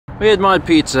We had Mod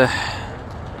Pizza.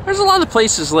 There's a lot of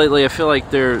places lately I feel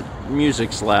like their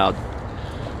music's loud.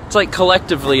 It's like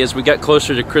collectively as we got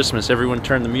closer to Christmas, everyone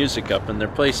turned the music up in their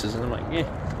places, and I'm like, yeah.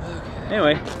 Okay.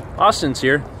 Anyway, Austin's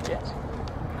here. Yes.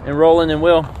 And Roland and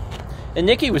Will. And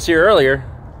Nikki was here earlier.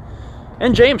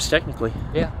 And James, technically.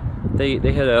 Yeah.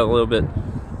 They had a little bit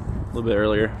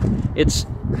earlier. It's...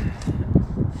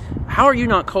 How are you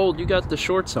not cold? You got the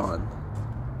shorts on.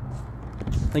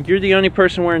 Like, you're the only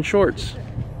person wearing shorts.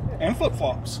 And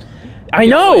flip-flops. I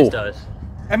know! Always does.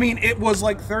 I mean, it was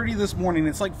like 30 this morning.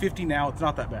 It's like 50 now. It's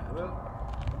not that bad.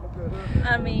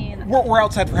 I mean... We're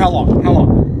outside for how long? How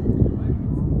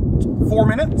long? 4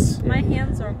 minutes? My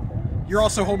hands are cold. You're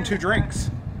also holding 2 drinks.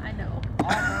 I know.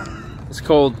 It's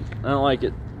cold. I don't like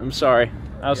it. I'm sorry.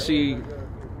 I'll see...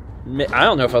 I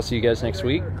don't know if I'll see you guys next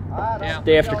week. Yeah.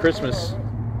 Day after Christmas.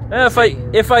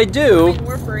 If I do... I mean,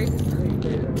 we're free.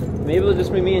 Maybe it'll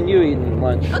just be me and you eating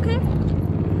lunch. Okay.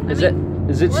 Is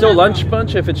it still lunch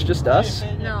bunch if it's just us?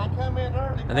 No.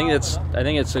 I think it's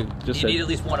just You need at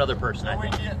least one other person, I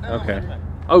think. Okay.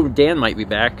 Oh, Dan might be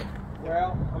back.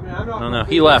 Well, I mean, I'm not... I don't know.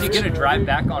 He left. Is he going to drive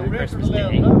back on Christmas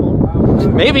Day?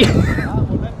 Maybe.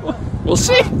 We'll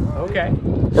see. Okay.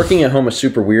 Working at home is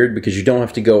super weird because you don't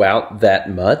have to go out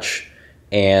that much.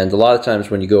 And a lot of times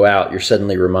when you go out, you're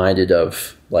suddenly reminded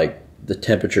of, like, the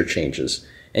temperature changes.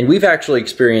 And we've actually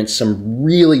experienced some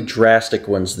really drastic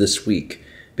ones this week.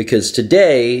 Because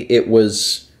today it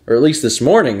was, or at least this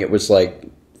morning, it was like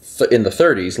in the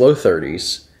 30s, low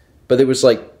 30s. But it was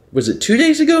like, was it 2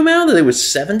 days ago, Mal, that it was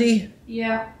 70?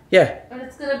 Yeah. Yeah. And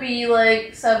it's going to be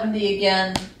like 70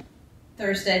 again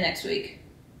Thursday next week.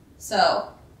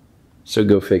 So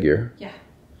go figure. Yeah.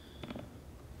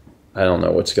 I don't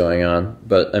know what's going on.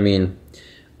 But, I mean,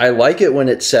 I like it when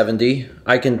it's 70.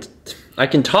 I can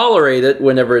tolerate it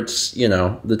whenever it's, you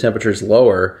know, the temperature's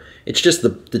lower. It's just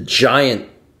the giant,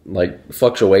 like,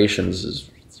 fluctuations is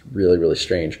really, really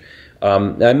strange.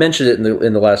 I mentioned it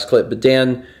in the last clip, but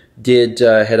Dan did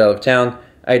head out of town.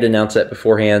 I had announced that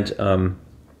beforehand.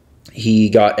 He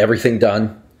got everything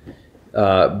done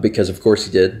because, of course,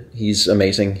 he did. He's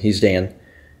amazing. He's Dan.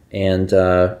 And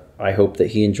I hope that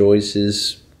he enjoys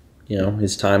his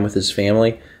time with his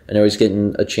family. I know he's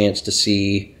getting a chance to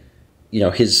see, you know,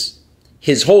 his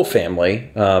whole family,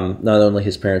 not only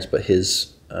his parents, but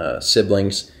his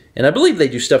siblings. And I believe they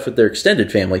do stuff with their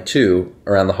extended family, too,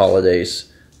 around the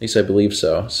holidays. At least I believe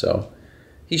so. So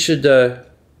he should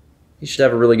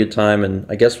have a really good time, and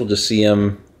I guess we'll just see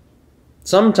him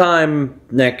sometime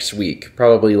next week,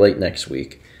 probably late next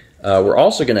week. We're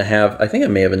also going to have, I think I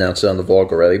may have announced it on the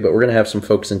vlog already, but we're going to have some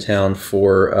folks in town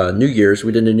for New Year's.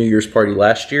 We did a New Year's party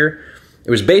last year.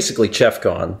 It was basically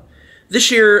ChefCon.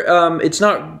 This year, it's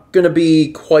not going to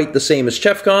be quite the same as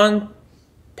ChefCon,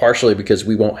 partially because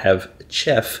we won't have a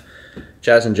chef.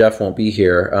 Jazz and Jeff won't be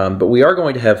here, but we are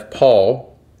going to have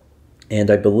Paul,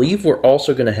 and I believe we're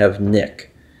also going to have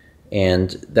Nick.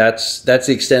 And that's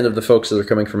the extent of the folks that are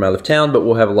coming from out of town, but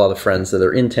we'll have a lot of friends that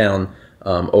are in town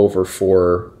over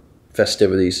for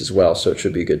festivities as well, so it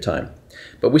should be a good time.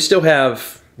 But we still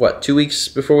have, what, 2 weeks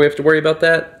before we have to worry about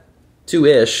that?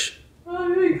 2-ish.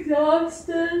 I'm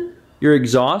exhausted. You're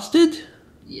exhausted?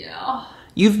 Yeah.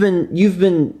 You've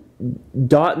been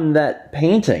dotting that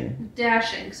painting.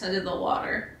 Dashing because I did the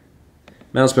water.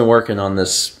 Mel's been working on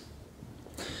this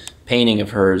painting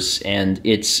of hers, and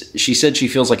she said she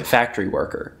feels like a factory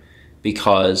worker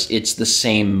because it's the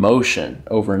same motion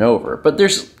over and over. But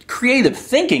there's creative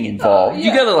thinking involved.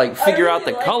 You gotta like figure out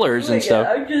the colors and stuff.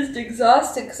 I'm just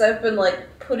exhausted because I've been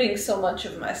like putting so much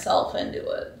of myself into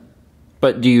it.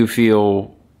 But do you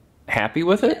feel happy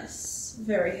with it? Yes,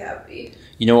 very happy.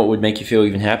 You know what would make you feel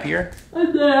even happier? A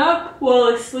nap while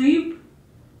asleep.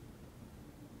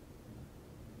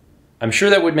 I'm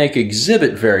sure that would make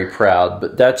Exhibit very proud,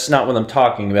 but that's not what I'm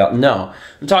talking about. No,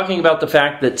 I'm talking about the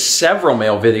fact that several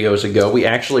mail videos ago, we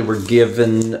actually were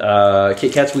given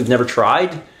Kit Kats we've never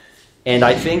tried, and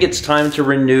I think it's time to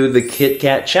renew the Kit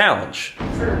Kat Challenge.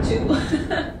 For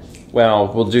 2.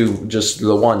 Well, we'll do just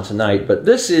the one tonight, but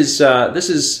this is,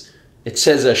 it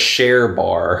says a share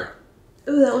bar.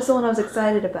 Ooh, that was the one I was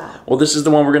excited about. Well, this is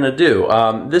the one we're gonna do.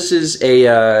 This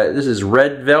is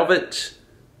Red Velvet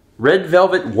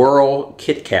Whirl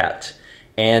Kit Kat.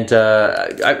 And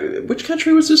which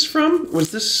country was this from?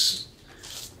 Was this,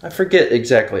 I forget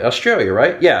exactly. Australia,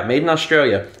 right? Yeah, made in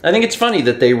Australia. I think it's funny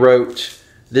that they wrote,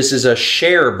 this is a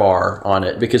share bar on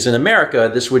it, because in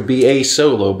America, this would be a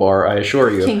solo bar, I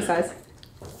assure you. King size.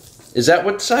 Is that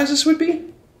what size this would be?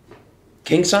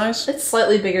 King size? It's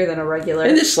slightly bigger than a regular.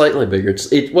 It is slightly bigger.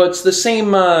 It's the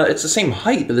same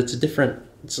height, but it's a different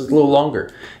It's a little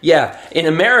longer. Yeah, in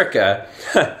America,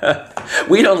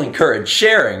 we don't encourage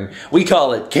sharing. We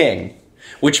call it king,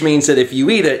 which means that if you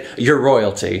eat it, you're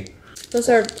royalty. Those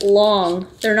are long.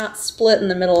 They're not split in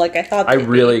the middle like I thought I they'd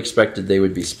really be. expected they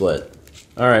would be split.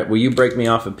 All right, will you break me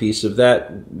off a piece of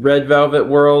that Red Velvet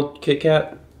Whirl Kit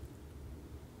Kat?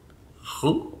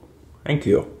 Thank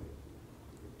you.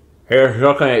 Here's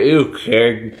looking at you,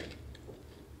 kid.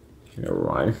 Never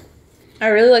mind. I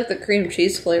really like the cream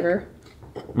cheese flavor.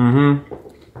 Mm-hmm.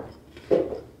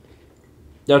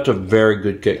 That's a very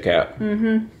good Kit Kat.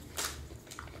 Mm-hmm.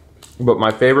 But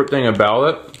my favorite thing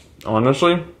about it,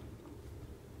 honestly,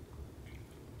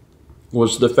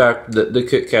 was the fact that the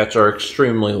Kit Kats are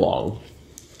extremely long.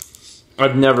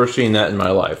 I've never seen that in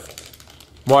my life.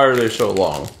 Why are they so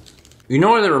long? You know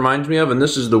what it reminds me of? And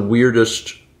this is the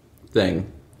weirdest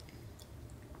thing.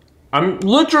 I'm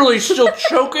literally still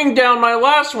choking down my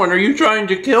last one. Are you trying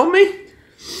to kill me?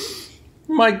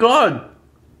 My God.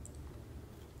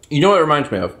 You know what it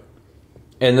reminds me of?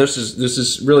 And this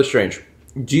is really strange.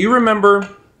 Do you remember?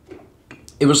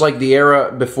 It was like the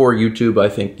era before YouTube, I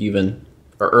think, even,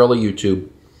 or early YouTube.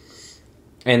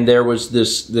 And there was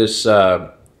this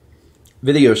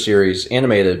video series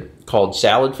animated called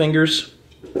Salad Fingers.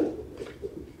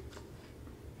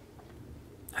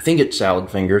 I think it's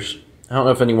Salad Fingers. I don't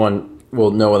know if anyone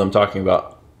will know what I'm talking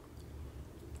about.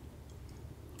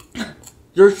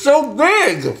 They're so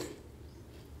big!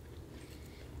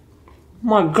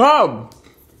 My God!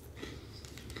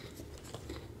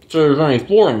 So there's only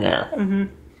 4 in there. Mm-hmm.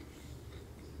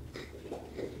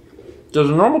 Does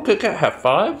a normal Kit Kat have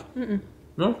 5? Mm-mm.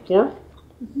 No, 4?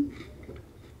 Mm-hmm.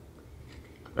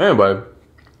 Anyway,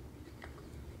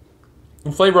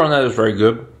 the flavor on that is very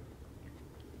good.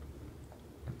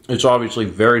 It's obviously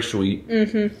very sweet.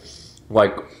 Mm-hmm.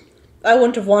 Like, I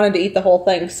wouldn't have wanted to eat the whole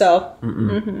thing, so.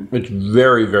 Mm-hmm. It's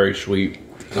very, very sweet.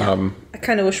 Yeah. I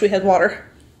kind of wish we had water.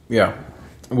 Yeah,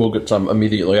 we'll get some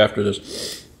immediately after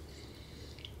this.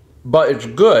 But it's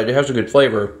good. It has a good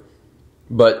flavor.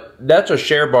 But that's a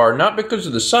share bar, not because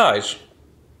of the size,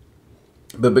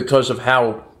 but because of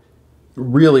how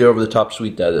really over-the-top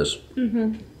sweet that is.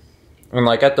 Mm-hmm. And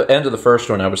like at the end of the first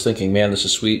one, I was thinking, man, this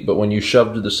is sweet. But when you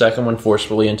shoved the second one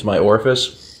forcefully into my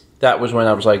orifice, that was when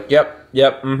I was like, yep,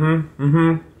 that's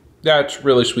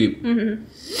really sweet.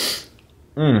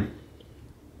 Ooh.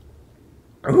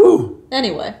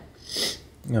 Anyway.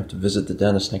 You have to visit the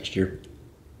dentist next year.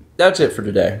 That's it for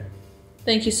today.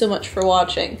 Thank you so much for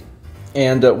watching.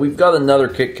 And we've got another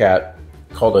Kit Kat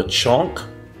called a chunk.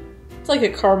 It's like a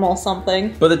caramel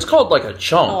something. But it's called like a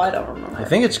chunk. Oh, I don't remember. I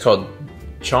think it's called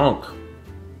chunk.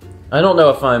 I don't know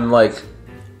if I'm like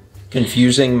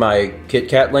confusing my Kit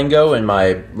Kat lingo and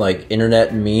my like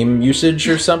internet meme usage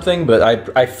or something, but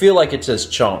I feel like it says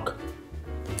chunk.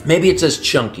 Maybe it says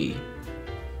chunky.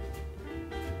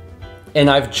 And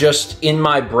I've just, in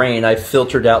my brain, I've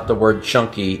filtered out the word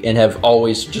chunky and have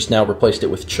always just now replaced it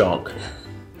with chunk.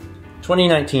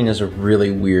 2019 is a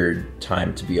really weird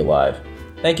time to be alive.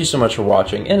 Thank you so much for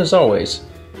watching, and as always,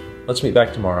 let's meet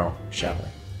back tomorrow, shall we?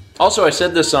 Also, I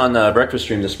said this on breakfast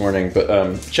stream this morning,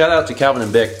 but shout out to Calvin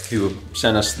and Bick who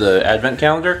sent us the advent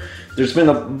calendar. There's been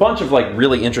a bunch of like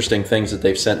really interesting things that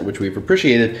they've sent, which we've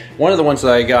appreciated. One of the ones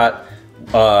that I got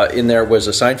in there was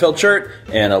a Seinfeld shirt,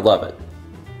 and I love it.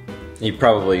 You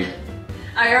probably...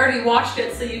 I already washed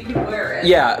it so you can wear it.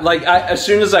 Yeah, like as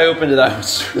soon as I opened it, I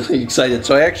was really excited.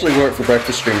 So I actually wore it for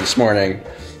breakfast stream this morning,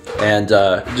 and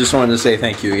just wanted to say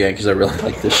thank you again because I really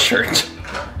like this shirt.